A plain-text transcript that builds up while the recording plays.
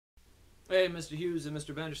Hey, Mr. Hughes and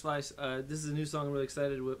Mr. Vanderslice. This is a new song I'm really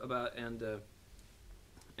excited about, and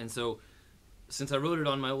so since I wrote it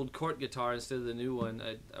on my old Court guitar instead of the new one,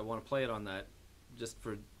 I want to play it on that, just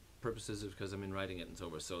for purposes of because I'm in writing it and so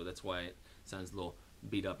forth. So that's why it sounds a little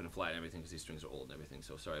beat up and flat and everything, because these strings are old and everything.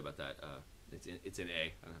 So sorry about that. It's in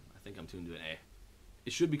A. I think I'm tuned to an A.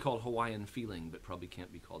 It should be called Hawaiian Feeling, but probably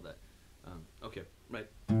can't be called that. Okay, right.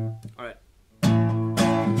 All right.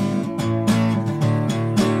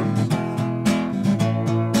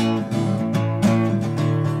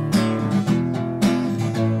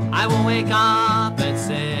 I will wake up at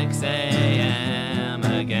 6 a.m.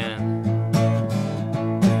 again,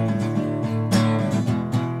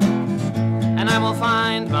 and I will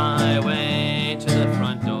find my way to the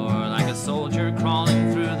front door like a soldier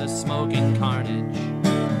crawling through the smoking carnage.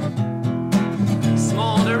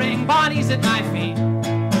 Smoldering bodies at my feet.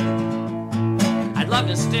 I'd love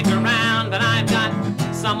to stick around, but I've got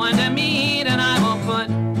someone to meet, and I will put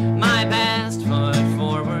my best foot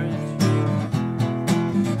forward.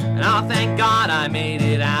 And I'll thank God I made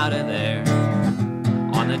it out of there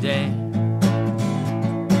on the day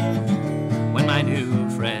when my new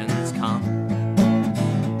friends come.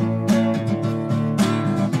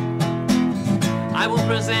 I will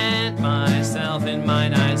present myself in my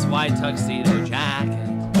nice white tuxedo jacket.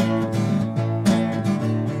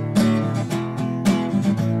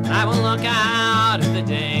 I will look out at the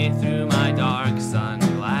day through my dark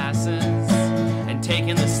sunglasses and take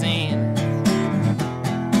in the scene.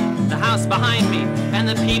 The house behind me and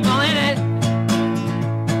the people in it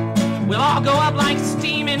will all go up like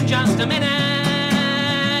steam in just a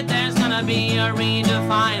minute. There's gonna be a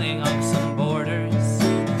redefining of some borders,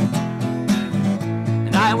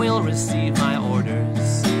 and I will receive my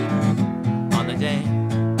orders on the day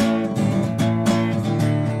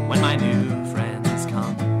when my new friends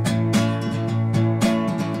come.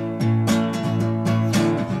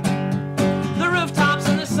 The rooftops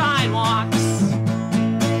and the sidewalks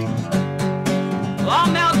all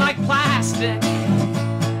melt like plastic.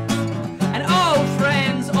 And oh,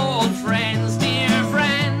 friends, old friends, dear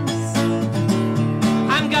friends,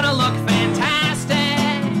 I'm gonna look fantastic.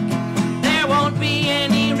 There won't be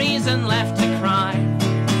any reason left to cry,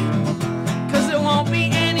 'cause there won't be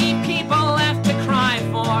any people left to cry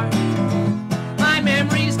for. My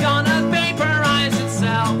memory's gonna vaporize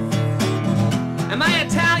itself, and my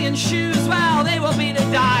Italian shoes, well, they will be to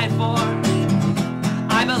die for.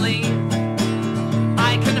 I believe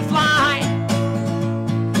I can fly.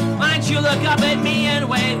 Why don't you look up at me and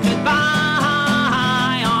wave?